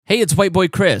Hey, it's White Boy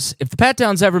Chris. If the Pat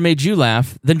Downs ever made you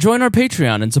laugh, then join our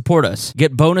Patreon and support us.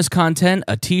 Get bonus content,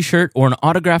 a t-shirt, or an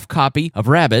autographed copy of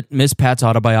Rabbit, Miss Pat's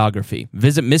autobiography.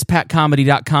 Visit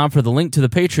MissPatComedy.com for the link to the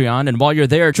Patreon, and while you're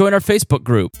there, join our Facebook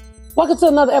group. Welcome to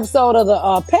another episode of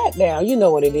the Pat Down. You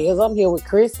know what it is. I'm here with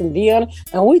Chris and Deanna,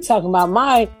 and we talking about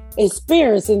my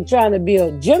experience in trying to be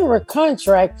a general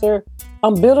contractor.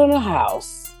 I'm building a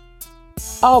house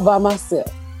all by myself,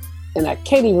 and I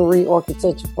can't even read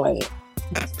architecture plan.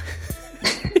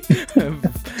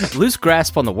 Loose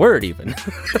grasp on the word, even.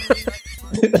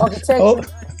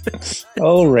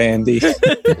 Oh, Randy.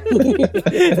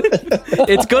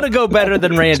 It's going to go better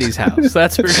than Randy's house,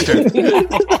 that's for sure.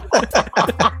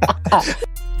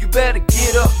 You better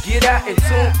get up, get out, and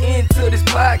tune into this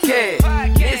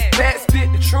podcast. This Pat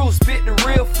spit the truth, spit the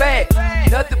real fact.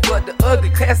 Nothing but the ugly,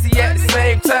 classy at the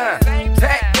same time.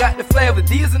 Pat got the flavor,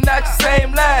 these are not your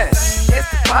same lines.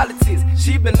 That's the politics,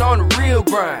 she been on the real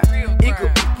grind. It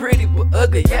could be pretty but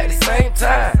ugly at the same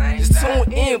time. Just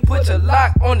tune in, put your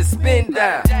lock on the spin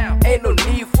down. Ain't no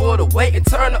need for the wait and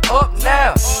turn it up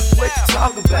now. What you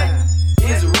talking about?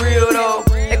 Is it real though?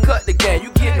 And cut the game,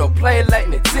 you get no play like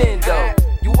Nintendo.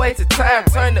 You wasted time,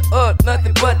 turn it up,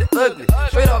 nothing but the ugly.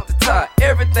 Straight off the top,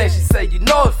 everything she say, you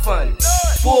know it's funny.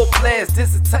 Full blast,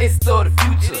 this a taste of the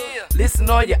future. Listen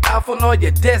on your iPhone, on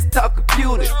your desktop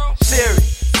computer. Share it,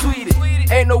 tweet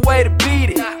it, ain't no way to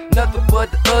beat it. Nothing but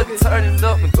the ugly, turn it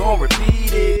up and gon'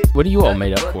 repeat it. What are you all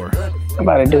made up for? I'm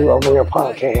about to do a real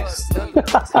podcast.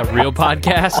 A real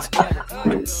podcast?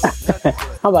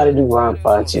 I'm about to do Ron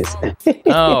Funches.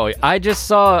 Oh, I just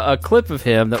saw a clip of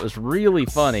him that was really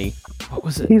funny. What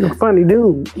was it? He's a funny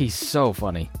dude. He's so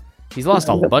funny. He's lost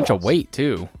a bunch of weight,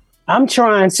 too. I'm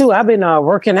trying too. I've been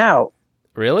working out.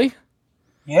 Really?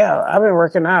 Yeah, I've been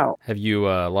working out. Have you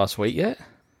lost weight yet?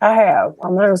 I have.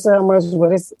 I'm not gonna say how much,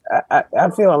 but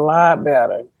I feel a lot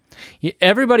better. Yeah,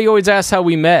 everybody always asks how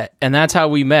we met, and that's how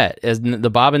we met. As in the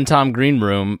Bob and Tom Green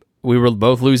Room, we were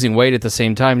both losing weight at the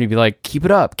same time, and you'd be like, keep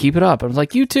it up, keep it up. I was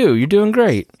like, you too, you're doing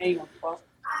great. Yeah,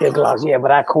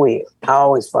 but I quit. I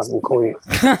always fucking quit.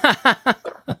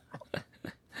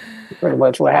 Pretty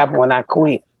much what happened when I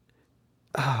quit.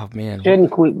 Oh, man. Shouldn't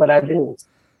quit, but I do.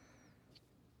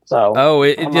 So. Oh,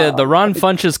 the Ron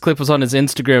Funches clip was on his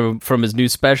Instagram from his new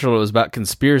special. It was about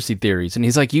conspiracy theories. And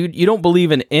he's like, you don't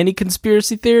believe in any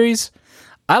conspiracy theories?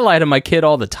 I lie to my kid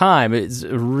all the time. It's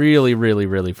really, really,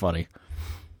 really funny.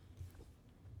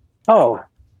 Oh.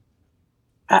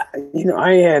 I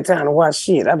ain't had time to watch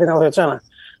shit. I've been over there trying to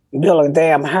build a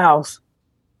damn house.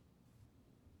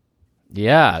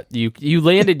 Yeah, you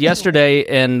landed yesterday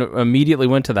and immediately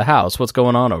went to the house. What's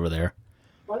going on over there?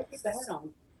 Why do you keep the hat on?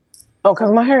 Oh,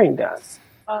 because my hair ain't done.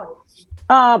 Oh.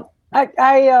 I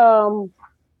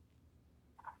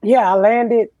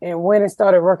landed and went and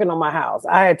started working on my house.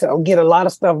 I had to get a lot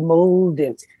of stuff moved,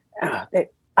 and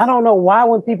I don't know why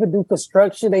when people do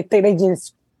construction, they think they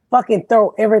just fucking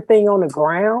throw everything on the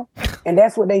ground, and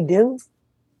that's what they do.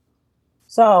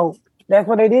 So that's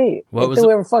what they did. They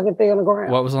threw every fucking thing on the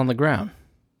ground. What was on the ground?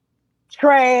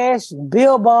 Trash,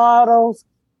 bill bottles,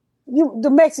 the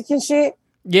Mexican shit.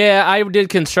 Yeah, I did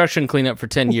construction cleanup for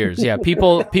 10 years. Yeah,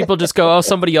 people just go, oh,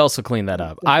 somebody else will clean that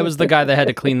up. I was the guy that had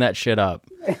to clean that shit up.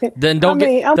 Then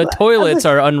the toilets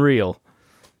are unreal.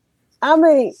 I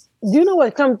mean, do you know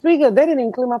what comes because they didn't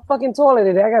even clean my fucking toilet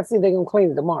today. I got to see if they're going to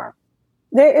clean it tomorrow.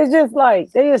 It's just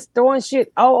like, they just throwing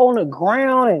shit all on the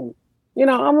ground and,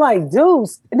 I'm like,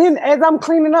 dudes. And then as I'm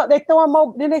cleaning up, they throwing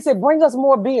more. Then they said, bring us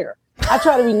more beer. I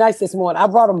tried to be nice this morning. I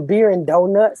brought them beer and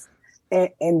donuts.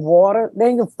 And water. They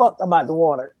ain't give a fuck about the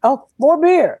water. Oh, more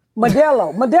beer.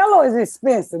 Modelo. Modelo is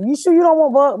expensive. You sure you don't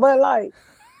want Bud Light?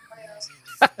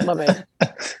 My bad.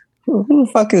 Who the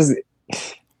fuck is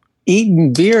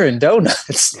eating beer and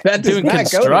donuts? That does doing not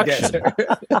construction. Go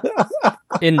together.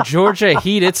 In Georgia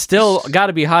heat, it's still got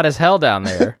to be hot as hell down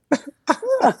there.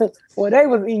 Well, they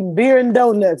was eating beer and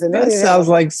donuts. And that sounds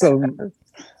like some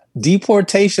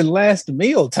deportation last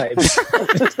meal type.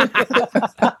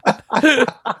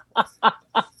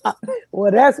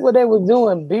 Well, that's what they was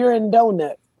doing, beer and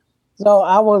donuts. So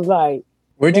I was like,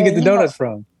 where'd you get the donuts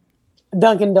from?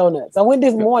 Dunkin' Donuts. I went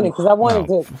this morning because I wanted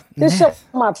to show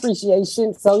my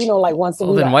appreciation. So, like once a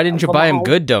week. Well, then why didn't you buy him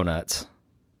good donuts?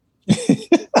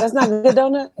 That's not good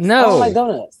donuts? No. I don't like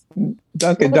donuts.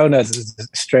 Dunkin' Donuts is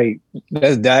straight.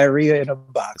 That's diarrhea in a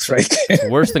box right there. It's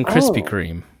worse than Krispy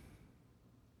Kreme.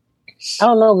 I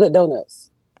don't know good donuts.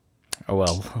 Oh,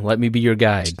 well, let me be your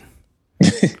guide.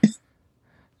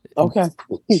 Okay.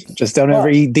 Just don't ever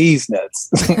eat these nuts.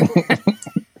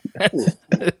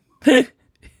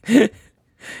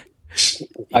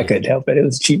 I couldn't help it. It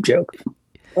was a cheap joke.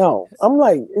 No, I'm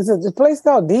like, is it a place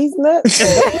called D's Nuts? She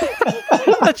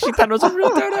thought it was a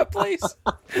real donut place.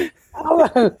 I'm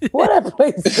like, what that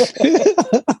place is?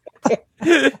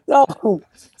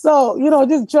 So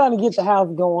just trying to get the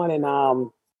house going and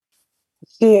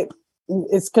shit.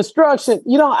 It's construction.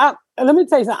 Let me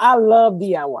tell you something. I love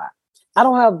DIY. I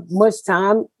don't have much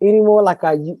time anymore, like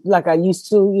I used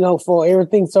to. For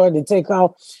everything started to take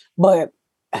off. But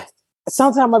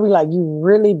sometimes I'll be like, you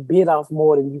really bit off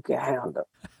more than you can handle.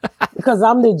 Because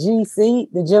I'm the GC,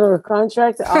 the general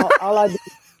contractor. All I do.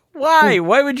 Why?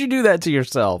 Why would you do that to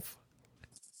yourself?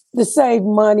 To save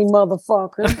money,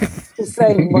 motherfucker. To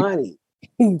save money.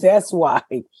 That's why.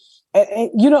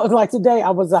 And like today I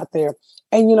was out there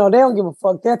and they don't give a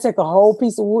fuck. They'll take a whole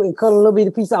piece of wood and cut a little bit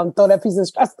of piece out and throw that piece in.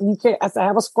 You can't. I said, I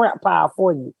have a scrap pile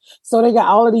for you. So they got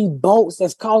all of these bolts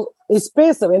that's cost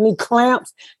expensive and these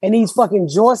clamps and these fucking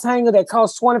joist hanger that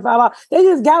cost $25. They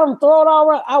just got them thrown all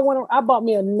around. I bought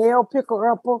me a nail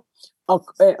picker upper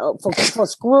for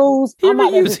screws. You're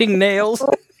not using nails.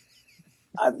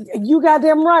 You got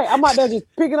them right. I'm out there just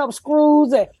picking up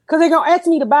screws because they're gonna ask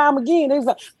me to buy them again. They was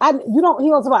like,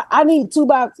 I need 2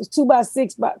 by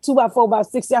 6 by 2 by 4 by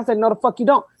 60. I said, no, the fuck you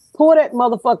don't. Pull that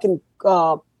motherfucking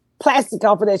plastic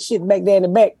off of that shit back there in the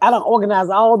back. I done organized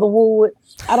all the wood.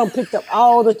 I done picked up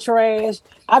all the trash.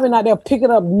 I've been out there picking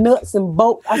up nuts and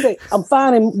bolts. I said, I'm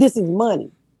finding this is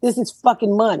money. This is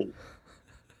fucking money.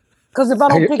 Because if I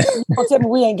don't pick it, you gonna tell me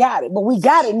we ain't got it. But we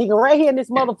got it, nigga, right here in this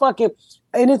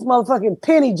motherfucking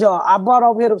penny jar. I brought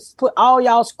over here to put all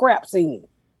y'all scraps in.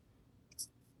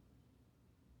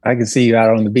 I can see you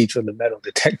out on the beach with the metal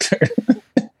detector.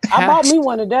 I bought me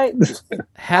one today.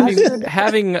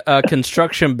 Having a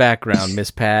construction background,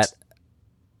 Miss Pat,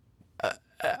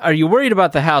 are you worried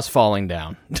about the house falling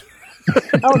down?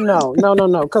 Oh, no.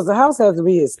 Because the house has to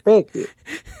be inspected.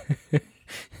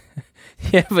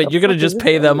 Yeah, but you're going to just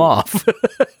pay them off.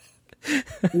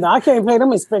 No, I can't pay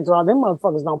them inspectors. All them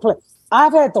motherfuckers don't play.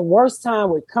 I've had the worst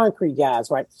time with concrete guys,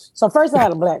 right? So first I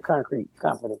had a black concrete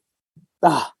company.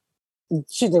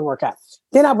 Shit didn't work out.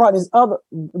 Then I brought this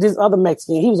other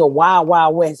Mexican. He was a wild,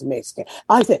 wild West Mexican.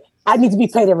 I said, I need to be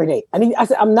paid every day. I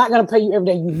said, I'm not going to pay you every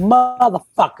day, you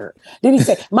motherfucker. Then he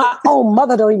said, my own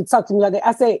mother don't even talk to me like that.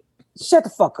 I said, shut the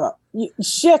fuck up. You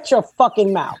shut your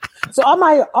fucking mouth. So I'm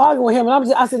out here arguing with him,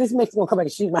 and I said, this Mexican gonna come back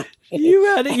and shoot my head.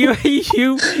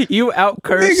 You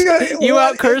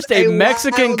outcursed a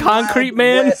Mexican concrete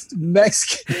man. West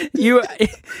Mexican.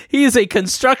 He is a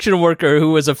construction worker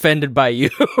who was offended by you.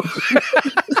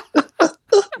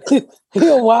 He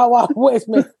a wild, wild West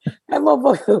man. That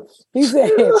motherfucker. He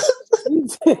said,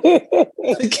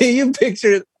 can you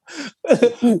picture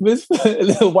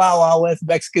the Wild West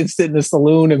Mexican sitting in the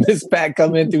saloon and Miss Pat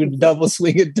come in through the double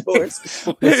swinging doors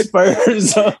with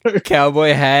spurs on her.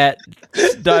 Cowboy hat,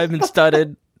 diamond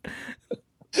studded,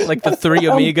 like the Three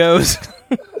Amigos.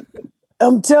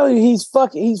 I'm telling you, he's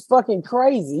fucking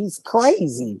crazy. He's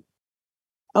crazy.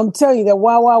 I'm telling you, that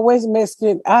Wild West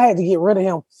Mexican, I had to get rid of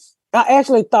him. I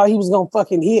actually thought he was gonna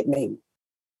fucking hit me.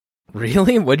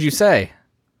 Really? What'd you say?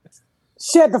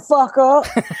 Shut the fuck up.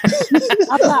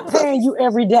 I'm not paying you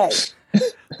every day.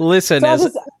 Listen,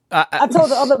 so I told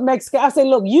the other Mexican, I said,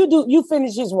 look, you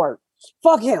finish his work.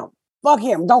 Fuck him.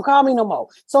 Don't call me no more.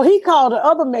 So he called the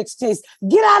other Mexicans,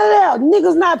 get out of there.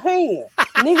 Niggas not paying.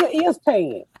 Nigga is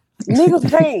paying. Niggas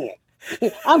paying.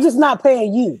 I'm just not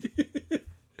paying you.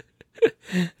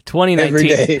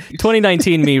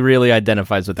 2019 me really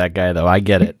identifies with that guy, though. I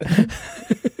get it.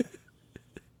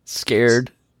 Scared.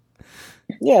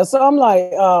 Yeah, so I'm like,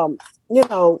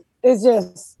 it's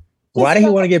just why do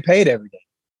you want to get paid every day?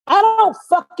 I don't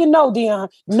fucking know, Dion.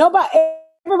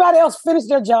 Everybody else finished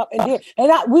their job, and we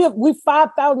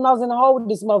 $5,000 in the hole with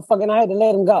this motherfucker, and I had to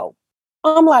let him go.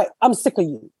 I'm like, I'm sick of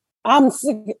you. I'm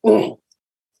sick. Then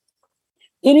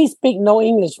he speak no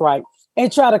English right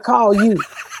and try to call you.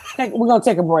 We're gonna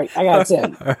take a break. I gotta tell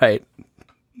you. All right.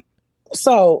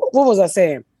 So what was I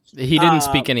saying? He didn't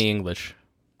speak any English.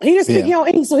 He didn't speak no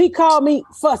English, so he called me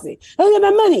fussy. I get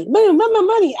my money.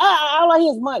 All I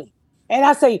hear is money. And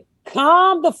I say,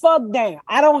 calm the fuck down.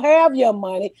 I don't have your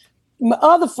money. My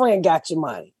other friend got your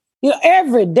money.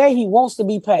 Every day he wants to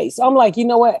be paid. So I'm like, you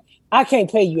know what? I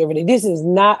can't pay you every day. This is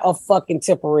not a fucking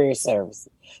temporary service.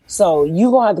 So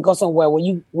you're gonna have to go somewhere where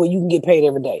you can get paid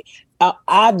every day.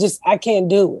 I can't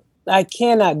do it. I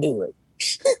cannot do it.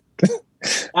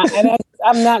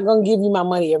 I'm not gonna give you my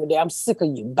money every day. I'm sick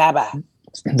of you. Bye-bye.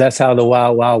 That's how the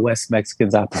Wild West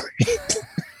Mexicans operate.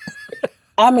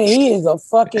 I mean, he is a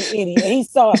fucking idiot. He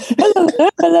saw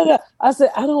I said,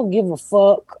 I don't give a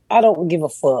fuck. I don't give a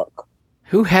fuck.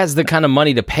 Who has the kind of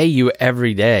money to pay you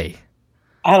every day?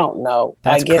 I don't know.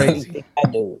 That's I guess crazy.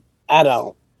 I do. I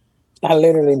don't. I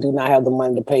literally do not have the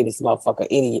money to pay this motherfucker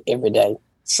idiot every day.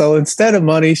 So instead of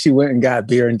money, she went and got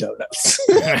beer and donuts.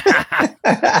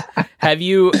 Have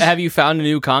you found a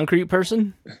new concrete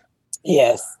person?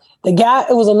 Yes. The guy,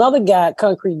 it was another guy,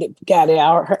 concrete guy there.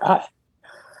 I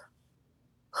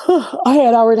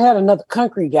had already had another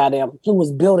concrete guy there who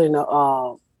was building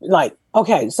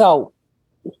okay, so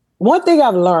one thing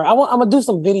I've learned, I'm gonna do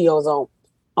some videos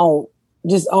on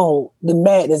the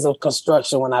madness of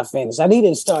construction when I finish. I need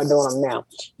to start doing them now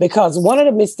because one of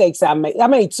the mistakes I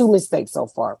made two mistakes so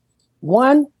far.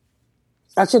 One,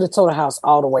 I should have tore the house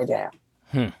all the way down.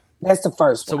 That's the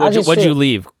first one. So what'd you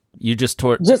leave? You just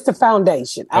tore just the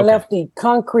foundation. Okay. I left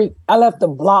the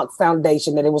block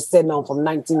foundation that it was sitting on from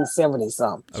 1970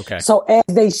 something. Okay. So as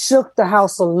they shook the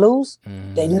house loose,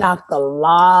 they knocked a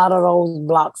lot of those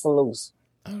blocks loose.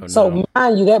 Oh, So no.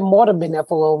 mind you, that mortar been there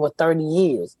for over 30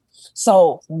 years.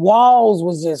 So walls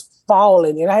was just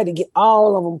falling and I had to get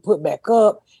all of them put back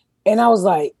up. And I was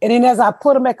like, and then as I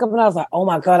put them back up and I was like, oh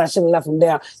my God, I should have left them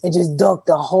down and just dug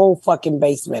the whole fucking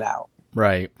basement out.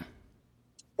 Right.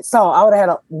 So I would have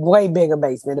had a way bigger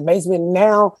basement. The basement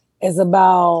now is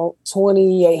about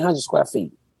 2,800 square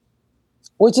feet,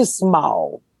 which is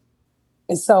small.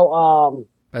 And so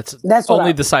That's what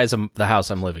only the size of the house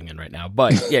I'm living in right now.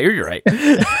 But yeah, you're right.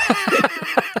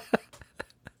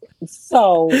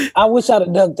 So I wish I'd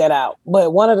have dug that out.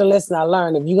 But one of the lessons I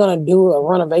learned, if you're going to do a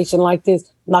renovation like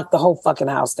this, knock the whole fucking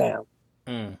house down.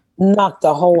 Knock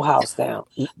the whole house down.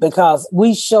 Because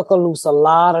we shook loose a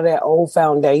lot of that old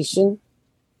foundation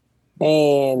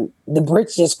and the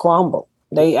bricks just crumbled.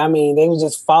 They were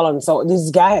just falling. So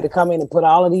this guy had to come in and put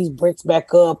all of these bricks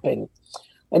back up. And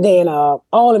then,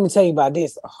 let me tell you about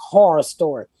this horror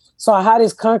story. So I had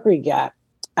this concrete guy.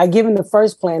 I give him the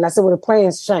first plan. I said, well, the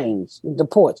plans changed, the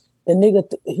porch. The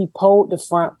nigga, he pulled the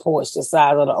front porch the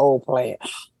size of the old plan.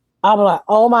 I'm like,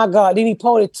 oh my God. Then he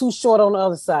pulled it too short on the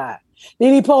other side.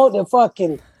 Then he pulled the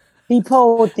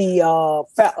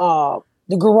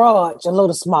garage a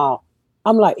little small.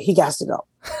 I'm like, he got to go.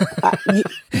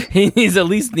 He at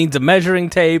least needs a measuring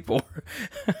tape, or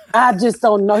I just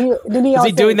don't know. is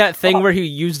he doing that thing where he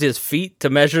used his feet to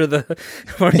measure the?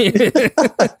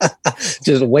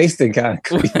 Just wasting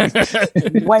concrete.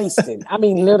 Wasted. I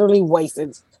mean, literally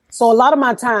wasted. So a lot of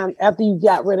my time after you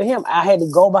got rid of him, I had to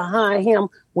go behind him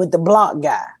with the block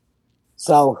guy.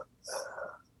 So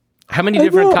how many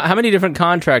different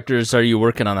contractors are you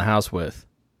working on the house with?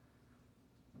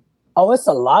 Oh, it's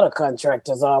a lot of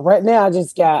contractors. Right now, I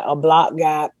just got a block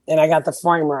guy and I got the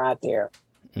framer out there.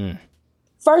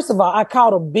 First of all, I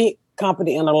called a big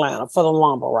company in Atlanta for the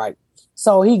lumber, right?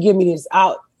 So he give me this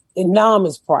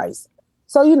enormous price.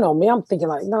 So you know me, I'm thinking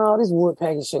like, no, this wood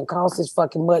package shouldn't cost this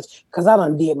fucking much because I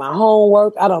done did my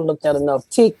homework. I done looked at enough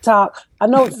TikTok. I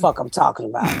know what the fuck I'm talking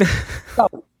about. So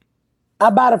I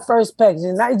buy the first package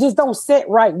and it just don't sit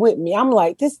right with me. I'm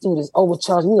like, this dude is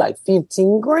overcharging me like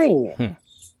 15 grand.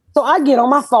 So I get on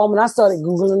my phone and I started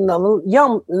Googling another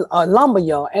lumber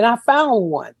yard and I found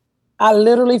one. I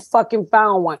literally fucking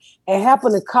found one and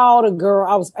happened to call the girl.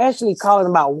 I was actually calling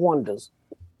about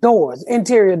doors,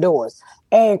 interior doors.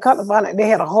 And come to find out they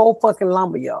had a whole fucking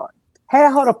lumber yard.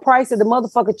 Had her the price that the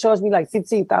motherfucker charged me like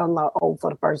 $15,000 for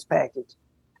the first package.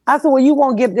 I said, well, you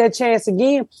won't get that chance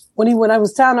again. When I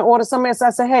was trying to order something else,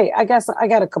 I said, hey, I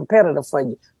got a competitor for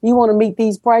you. You want to meet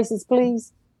these prices,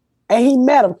 please? And he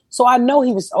met him. So I know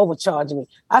he was overcharging me.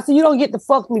 I said, you don't get to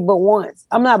fuck me but once.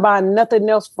 I'm not buying nothing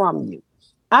else from you.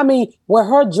 I mean, where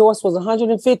her joist was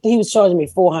 150, he was charging me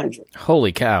 400.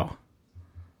 Holy cow.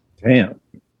 Damn.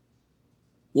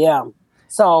 Yeah.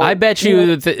 So I bet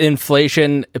you the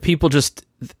inflation, people just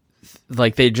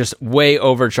they just way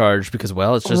overcharge because,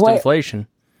 well, it's just inflation.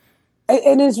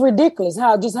 And it's ridiculous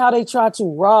how they try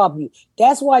to rob you.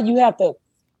 That's why you have to,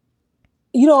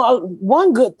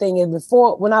 one good thing is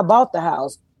when I bought the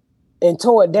house and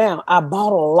tore it down, I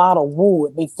bought a lot of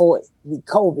wood before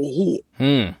COVID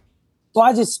hit. So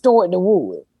I just stored the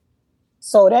wood.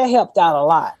 So that helped out a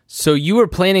lot. So you were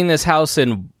planning this house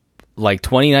in like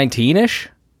 2019-ish?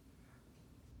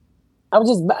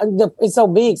 It's so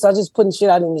big, so I just putting shit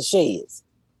out in the sheds.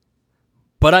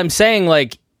 But I'm saying,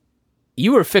 like,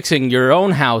 you were fixing your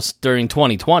own house during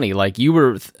 2020. Like, you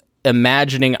were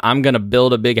imagining I'm going to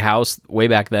build a big house way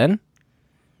back then?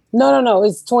 No.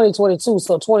 It's 2022.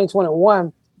 So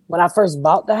 2021, when I first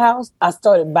bought the house, I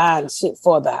started buying shit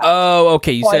for the house. Oh,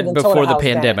 okay. You said before the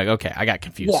pandemic. Down. Okay, I got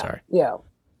confused. Sorry. Yeah.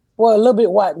 Well, a little bit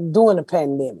during the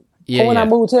pandemic. Yeah, when I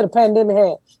moved here, the pandemic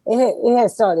it had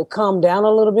started to calm down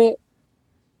a little bit.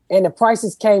 and the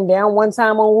prices came down one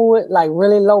time on wood, like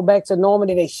really low back to normal,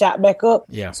 then they shot back up.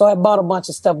 Yeah. So I bought a bunch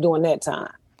of stuff during that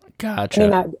time. Gotcha.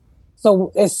 And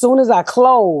so as soon as I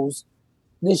closed,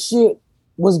 the shit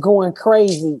was going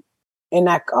crazy, and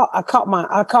I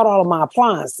caught all of my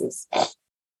appliances.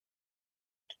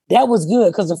 That was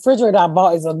good because the refrigerator I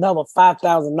bought is another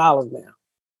 $5,000 now.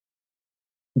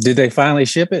 Did they finally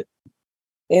ship it?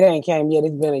 It ain't came yet.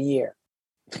 It's been a year.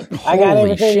 I got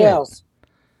Holy everything shit. else.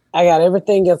 I got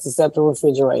everything else except the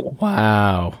refrigerator.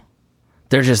 Wow.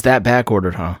 They're just that back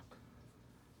ordered, huh?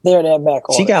 They're that back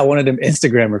order. She got one of them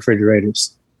Instagram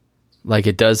refrigerators. Like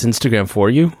it does Instagram for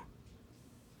you?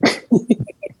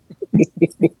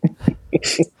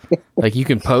 Like you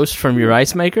can post from your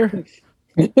ice maker?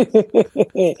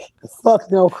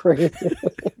 Fuck no, Chris.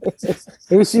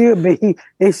 It should be.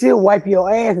 It should wipe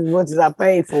your ass as much as I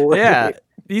paid for it. Yeah.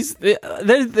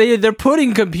 They're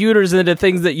putting computers into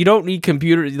things that you don't need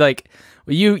computers. Like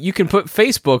you can put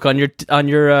Facebook on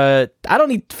your I don't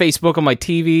need Facebook on my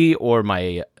TV or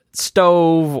my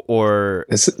stove or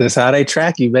That's how they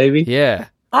track you, baby. yeah.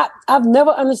 I've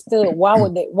never understood why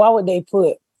would they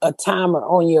put a timer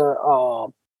on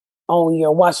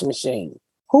your washing machine?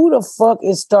 Who the fuck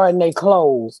is starting their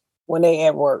clothes when they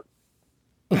at work?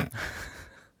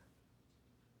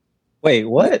 Wait,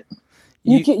 what?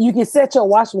 You can set your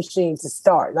washing machine to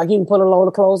start. Like you can put a load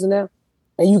of clothes in there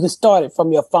and you can start it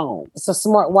from your phone. It's a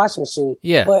smart washing machine.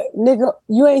 Yeah. But nigga,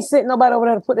 you ain't sitting nobody over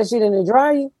there to put that shit in the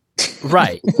dryer.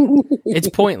 Right. It's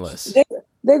pointless.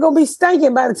 They're gonna be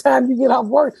stinking by the time you get off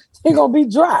work. They're gonna be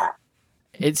dry.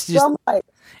 It's So just I'm like,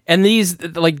 and these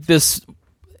like this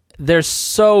they're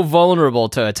so vulnerable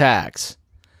to attacks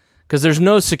because there's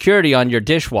no security on your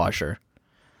dishwasher,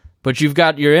 but you've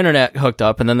got your internet hooked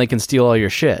up and then they can steal all your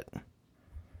shit.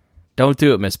 Don't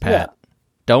do it, Miss Pat. Yeah.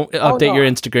 Don't update no. your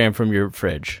Instagram from your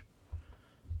fridge.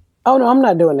 oh no, I'm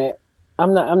not doing that.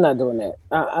 I'm not doing that.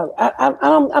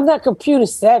 I'm not computer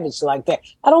savage like that.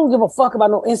 I don't give a fuck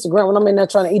about no Instagram when I'm in there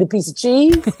trying to eat a piece of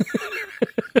cheese.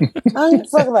 I don't give a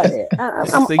fuck about that.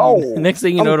 I'm old. Next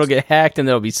thing you know, it'll get hacked and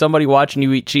there'll be somebody watching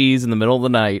you eat cheese in the middle of the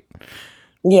night.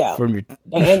 Yeah. From your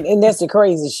and that's the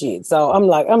crazy shit. So I'm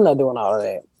like, I'm not doing all of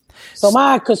that. So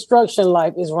my construction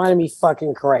life is running me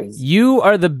fucking crazy. You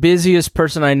are the busiest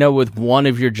person I know with one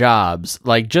of your jobs.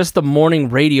 Like, just the morning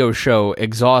radio show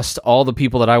exhausts all the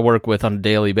people that I work with on a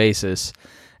daily basis.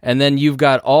 And then you've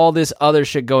got all this other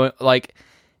shit going. Like,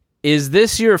 is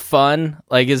this your fun?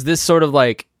 Like, is this sort of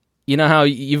like, you know how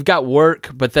you've got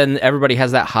work, but then everybody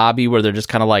has that hobby where they're just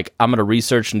kind of like, I'm going to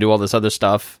research and do all this other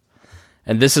stuff.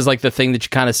 And this is like the thing that you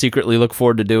kind of secretly look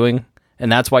forward to doing.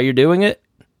 And that's why you're doing it?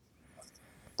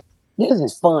 This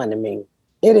is fun to me.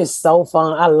 It is so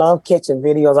fun. I love catching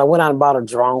videos. I went out and bought a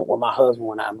drone. Well, my husband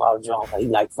went out and bought a drone. He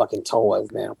like fucking toys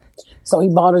now. So he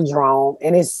bought a drone,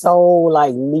 and it's so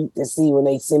like neat to see when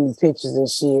they send me pictures and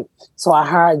shit. So I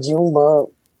hired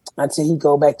Junebug until he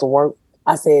go back to work.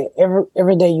 I said,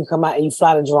 every day you come out and you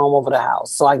fly the drone over the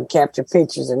house so I can capture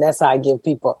pictures, and that's how I give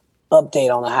people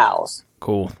update on the house.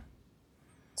 Cool.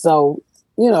 So,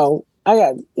 you know,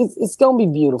 it's gonna be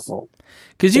beautiful.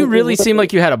 Because you really seemed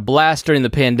like you had a blast during the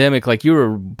pandemic. Like, you were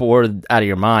bored out of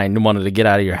your mind and wanted to get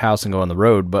out of your house and go on the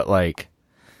road. But, like,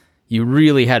 you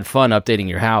really had fun updating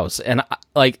your house. And,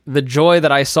 like, the joy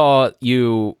that I saw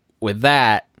you with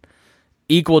that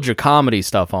equaled your comedy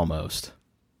stuff almost.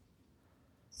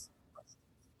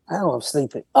 I don't know, I'm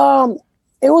sleeping.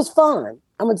 It was fun.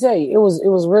 I'm gonna tell you, it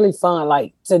was really fun.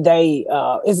 Like today,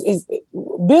 it's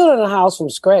building a house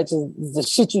from scratch is the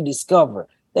shit you discover.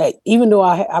 That even though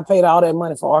I paid all that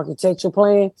money for architecture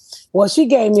plan, well, she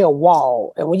gave me a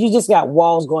wall, and when you just got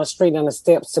walls going straight down the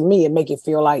steps, to me, it make it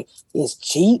feel like it's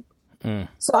cheap. Mm.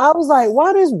 So I was like,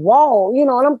 why this wall? You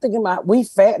know, and I'm thinking about we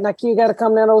fat and our kid got to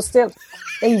come down those steps.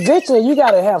 Eventually, you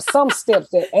got to have some steps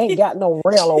that ain't got no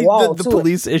rail or wall the to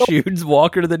police it. issued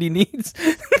walker that he needs.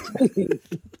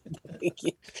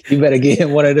 You better get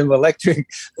him one of them electric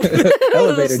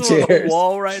elevator Those little chairs.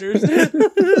 wall riders.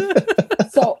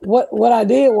 So what I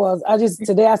did was I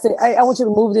said, hey, I want you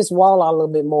to move this wall out a little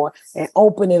bit more and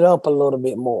open it up a little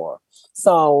bit more.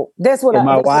 So that's what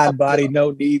My wide body,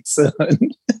 no need, son.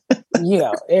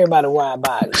 Yeah, everybody wide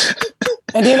body.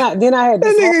 And then I had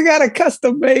That this nigga got a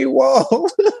custom made wall.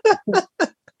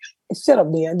 shut up,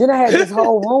 man. Then I had this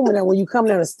whole room, and then when you come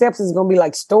down the steps, it's gonna be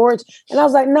like storage. And I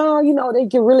was like, no, you know, they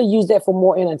can really use that for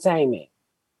more entertainment.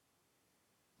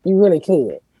 You really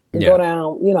could. You go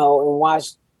down, you know, and watch,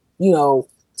 you know,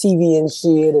 TV and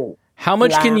shit. And how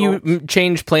much can you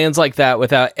change plans like that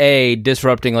without A,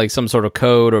 disrupting like some sort of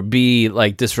code, or B,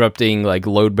 like disrupting like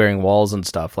load bearing walls and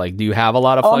stuff? Like, do you have a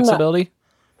lot of flexibility?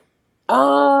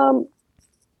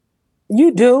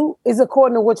 You do. It's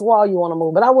according to which wall you want to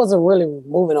move. But I wasn't really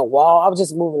moving a wall. I was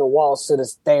just moving the walls to the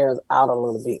stairs out a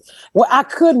little bit. Well, I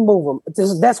couldn't move them.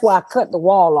 That's why I cut the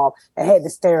wall off and had the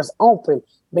stairs open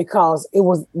because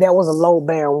there was a low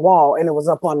bearing wall and it was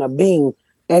up on a beam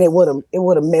and it would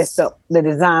have messed up the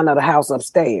design of the house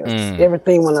upstairs.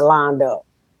 Everything wouldn't have lined up.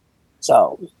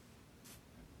 So.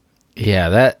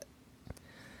 Yeah,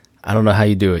 I don't know how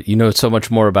you do it. You know so much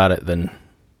more about it than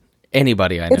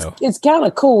anybody I know. It's kind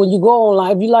of cool when you go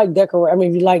online. If you like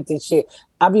if you like this shit,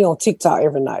 I be on TikTok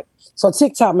every night. So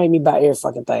TikTok made me buy every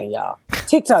fucking thing, y'all.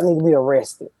 TikTok need to be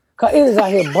arrested. Cause it is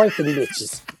out here breaking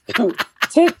bitches.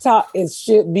 TikTok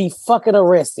should be fucking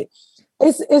arrested.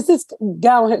 It's this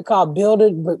guy on here called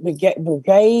Builder Brigade,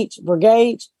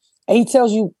 and he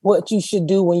tells you what you should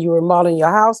do when you're remodeling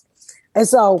your house. And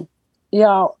so,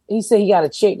 y'all, he said he got a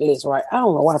checklist, right? I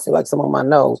don't know why I feel like some on my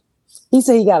nose. He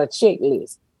said he got a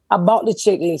checklist. I bought the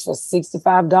checklist for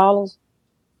 $65.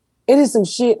 It is some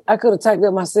shit I could have typed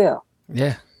up myself.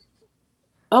 Yeah.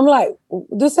 I'm like,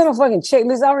 this ain't a fucking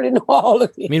checklist. I already know all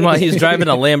of it. Meanwhile, he's driving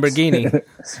a Lamborghini.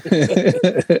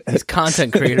 These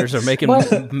content creators are making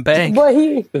bank. But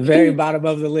the very bottom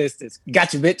of the list is,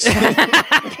 gotcha, bitch.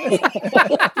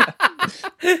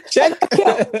 Check.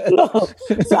 Look,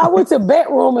 so I went to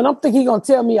bedroom, and I'm thinking he's going to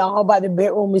tell me all about the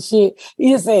bedroom and shit.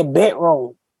 He just said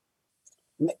bedroom.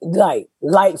 Like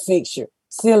light fixture,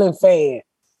 ceiling fan,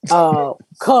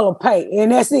 color paint,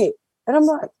 and that's it. And I'm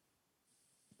like,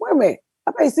 wait a minute,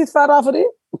 I paid $65 for this.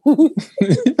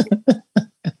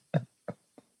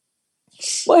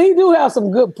 Well, he do have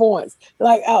some good points.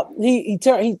 Like he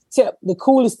took the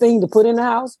coolest thing to put in the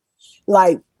house.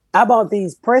 Like I bought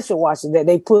these pressure washers that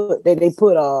they put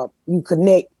you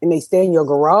connect and they stay in your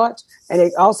garage, and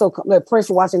they also they're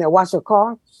pressure washing that wash your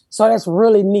car. So that's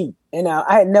really neat. And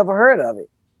I had never heard of it.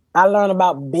 I learned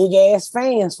about big ass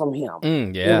fans from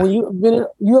him. Yeah. When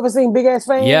you ever seen big ass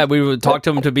fans? Yeah, we would talk to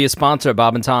him to be a sponsor,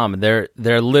 Bob and Tom. They're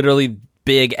literally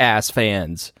big ass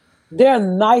fans. They're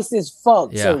nice as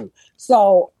fuck too.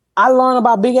 So I learned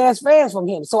about big ass fans from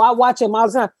him. So I watch him all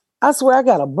the time. I swear I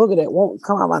got a booger that won't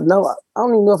come out my nose. I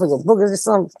don't even know if it's a booger. It's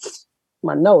something.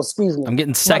 My nose. Excuse me. I'm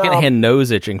getting secondhand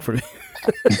nose itching from you.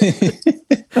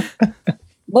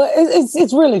 But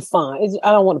it's really fun.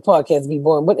 I don't want the podcast to be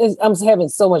boring, but I'm having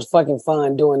so much fucking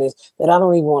fun doing this that I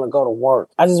don't even want to go to work.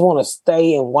 I just want to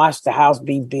stay and watch the house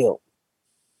be built.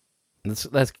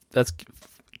 That's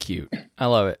cute. I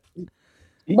love it.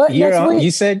 But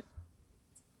you said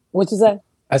what you say?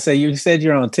 I say you said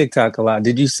you're on TikTok a lot.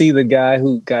 Did you see the guy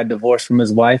who got divorced from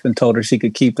his wife and told her she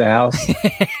could keep the house?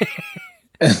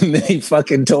 And then he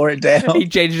fucking tore it down. He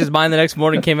changed his mind the next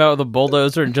morning, came out with a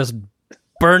bulldozer and just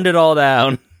burned it all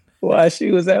down. While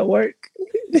she was at work.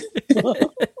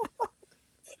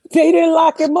 They didn't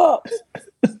lock him up.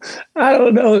 I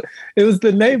don't know. It was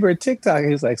the neighbor TikTok. He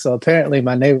was like, so apparently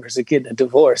my neighbors are getting a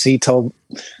divorce. He told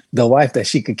the wife that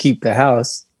she could keep the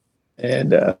house.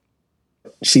 And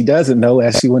she doesn't know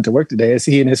as she went to work today, as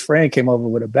he and his friend came over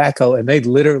with a backhoe and they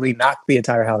literally knocked the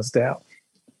entire house down.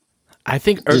 I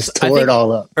think just tore it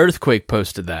all up. Earthquake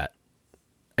posted that.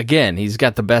 Again, he's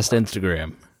got the best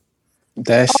Instagram.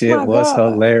 That shit was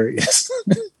hilarious.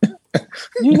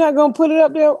 You're not gonna put it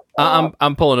up there?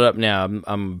 I'm pulling it up now.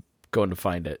 I'm going to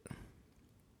find it.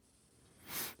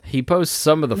 He posts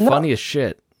some of the funniest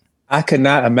shit. I could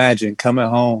not imagine coming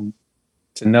home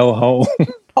to no home.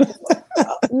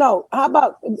 No, how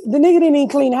about the nigga didn't even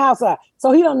clean the house out,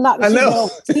 so he done knocked the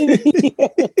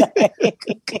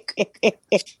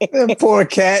shit. Them poor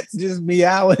cats just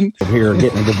meowing. Here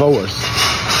getting a divorce.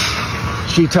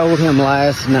 She told him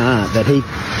last night that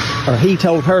he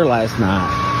told her last night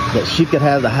that she could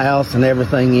have the house and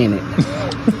everything in it.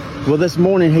 Well, this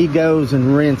morning he goes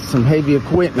and rents some heavy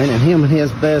equipment, and him and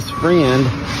his best friend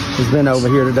has been over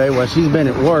here today while she's been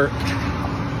at work,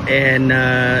 and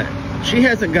she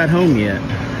hasn't got home yet.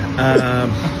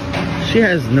 She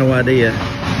has no idea.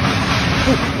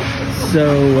 So,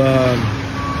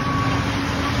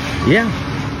 yeah.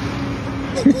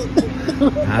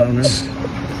 I don't know.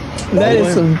 That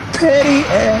is some petty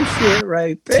ass shit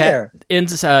right there.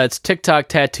 It's TikTok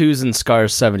Tattoos and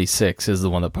Scars 76 is the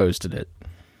one that posted it.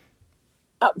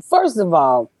 First of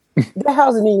all, that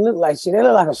house didn't even look like shit. It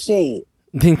looked like a shed.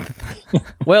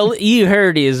 Well, you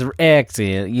heard his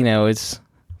accent. You know, it's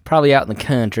probably out in the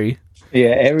country.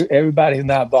 Yeah, everybody's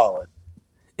not balling.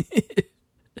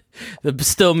 The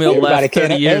Still Mill left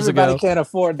 30 years ago. Everybody can't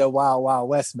afford the Wild Wild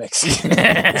West Mexican. No,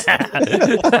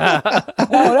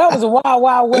 that was a Wild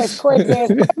Wild West crazy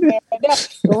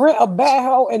ass. To rent a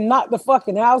backhoe and knock the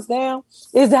fucking house down.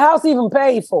 Is the house even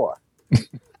paid for?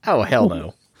 Oh, hell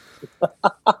no.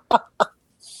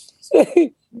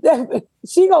 That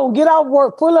She gonna get off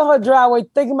work, pull in her driveway,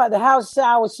 thinking about the house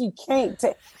shower she can't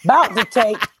take, about to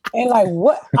take, and like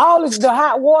what? All this the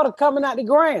hot water coming out the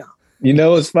ground. You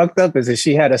know what's fucked up is that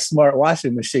she had a smart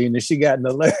washing machine and she got an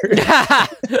alert.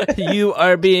 You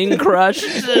are being crushed.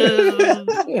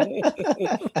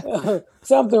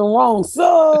 Something wrong,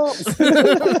 so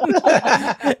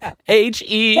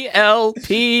HELP.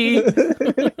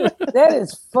 that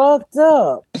is fucked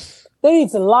up. They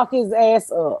need to lock his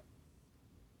ass up.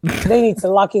 They need to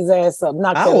lock his ass up.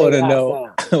 Knock I want to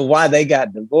know why they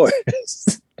got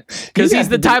divorced. Because he's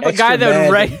the type of guy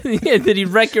that he'd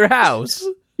wreck your house.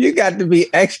 You got to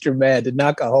be extra mad to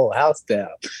knock a whole house down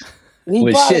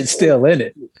with shit still in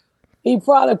it. He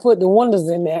probably put the windows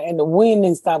in there and the wind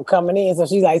didn't stop coming in. So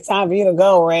she's like, time for you to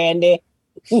go, Randy.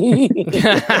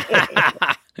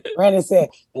 Randy said,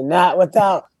 and not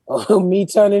without me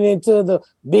turning into the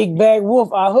big bad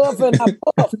wolf. I huff and I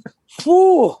puff.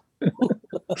 Fool.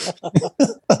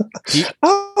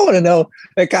 I want to know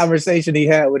that conversation he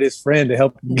had with his friend to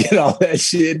help him get all that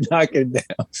shit knocking down.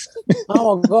 I'm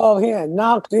gonna go over here and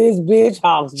knock this bitch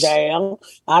house down.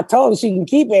 I told her she can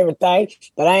keep everything,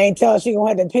 but I ain't tell her she gonna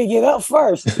have to pick it up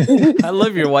first. I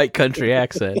love your white country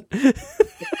accent.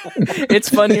 It's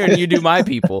funnier than you do my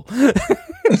people.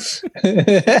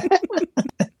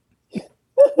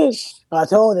 I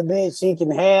told the bitch she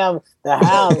can have the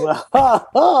house.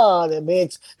 The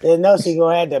bitch didn't know she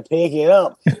gonna have to pick it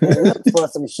up and look for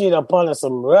some shit up under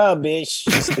some rubbish.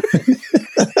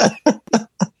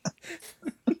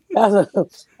 That's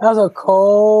a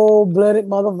cold-blooded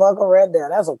motherfucker right there.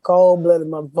 That's a cold-blooded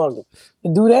motherfucker.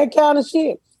 To do that kind of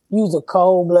shit, use a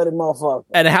cold-blooded motherfucker.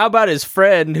 And how about his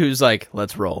friend who's like,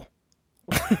 let's roll?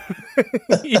 not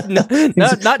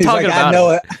talking like,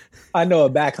 about I know a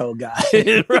backhoe guy.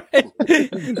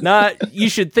 Right? Not, you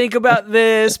should think about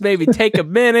this, maybe take a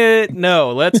minute.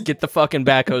 No, let's get the fucking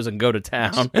backhoes and go to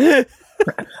town.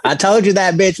 I told you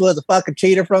that bitch was a fucking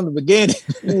cheater from the beginning.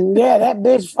 Yeah, that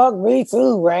bitch fucked me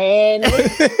too, Randy.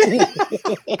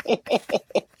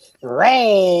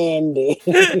 Randy.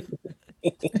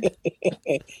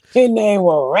 His name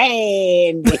was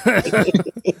Randy.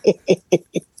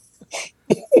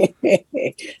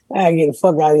 I get the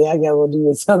fuck out of here. I gotta go do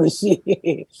this other shit.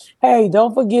 Hey,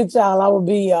 don't forget, y'all. I will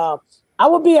be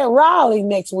at Raleigh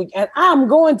next week, and I'm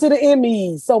going to the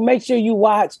Emmys. So make sure you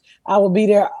watch. I will be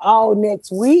there all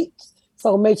next week.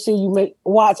 So make sure you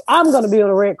watch. I'm going to be on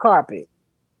the red carpet.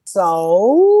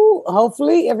 So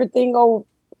hopefully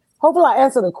hopefully I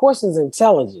answer the questions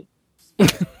intelligent.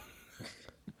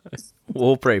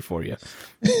 We'll pray for you.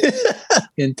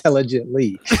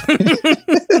 Intelligently.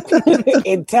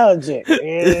 Intelligent.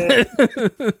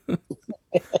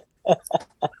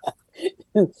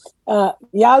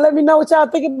 Y'all let me know what y'all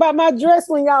think about my dress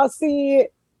when y'all see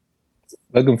it.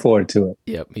 Looking forward to it.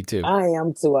 Yep, me too. I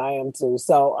am too.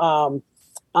 So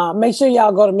make sure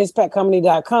y'all go to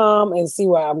MissPatComedy.com and see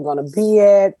where I'm going to be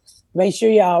at. Make sure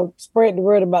y'all spread the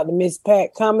word about the Miss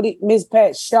Pat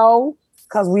show,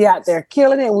 because we out there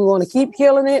killing it. We want to keep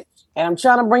killing it. And I'm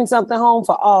trying to bring something home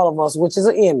for all of us, which is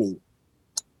an Emmy.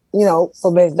 You know,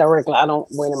 for Best Director. I don't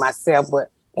win it myself, but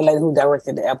the lady who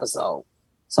directed the episode.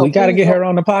 So we got to get her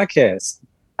on the podcast.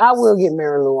 I will get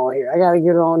Mary Lou on here. I got to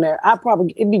get her on there.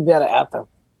 It'd be better after.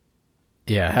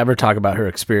 Yeah, have her talk about her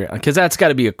experience, because that's got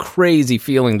to be a crazy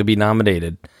feeling to be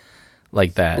nominated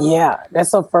like that. Yeah,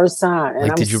 that's her first time. And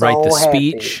like, did you write the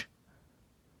speech?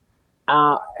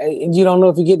 You don't know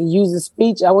if you get to use the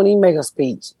speech. I wouldn't even make a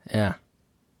speech. Yeah.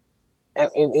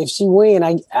 If she win,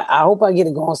 I hope I get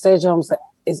to go on stage and say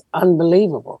it's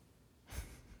unbelievable.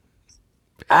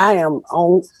 I am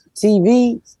on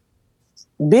TV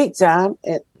big time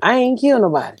and I ain't kill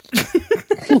nobody.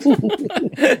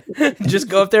 Just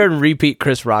go up there and repeat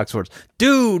Chris Rock's words.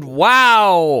 Dude,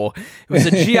 wow. It was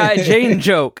a G.I. Jane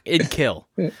joke. It'd kill.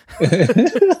 Shut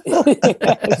the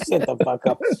fuck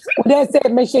up. With that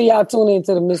said, make sure y'all tune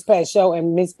into the Miss Pat Show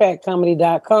and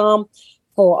MissPatComedy.com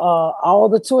for all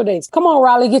the tour dates. Come on,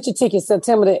 Raleigh, get your tickets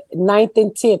September the 9th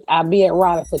and 10th. I'll be at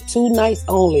Raleigh for 2 nights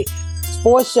only.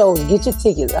 4 shows. Get your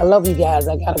tickets. I love you guys.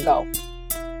 I gotta go.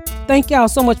 Thank y'all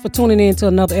so much for tuning in to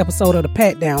another episode of The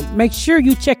Pat Down. Make sure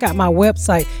you check out my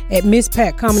website at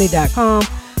MissPatComedy.com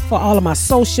for all of my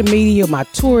social media, my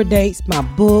tour dates, my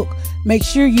book. Make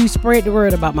sure you spread the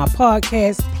word about my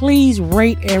podcast. Please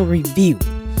rate and review.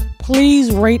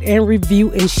 Please rate and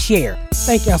review and share.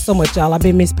 Thank y'all so much, y'all. I've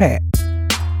been Miss Pat.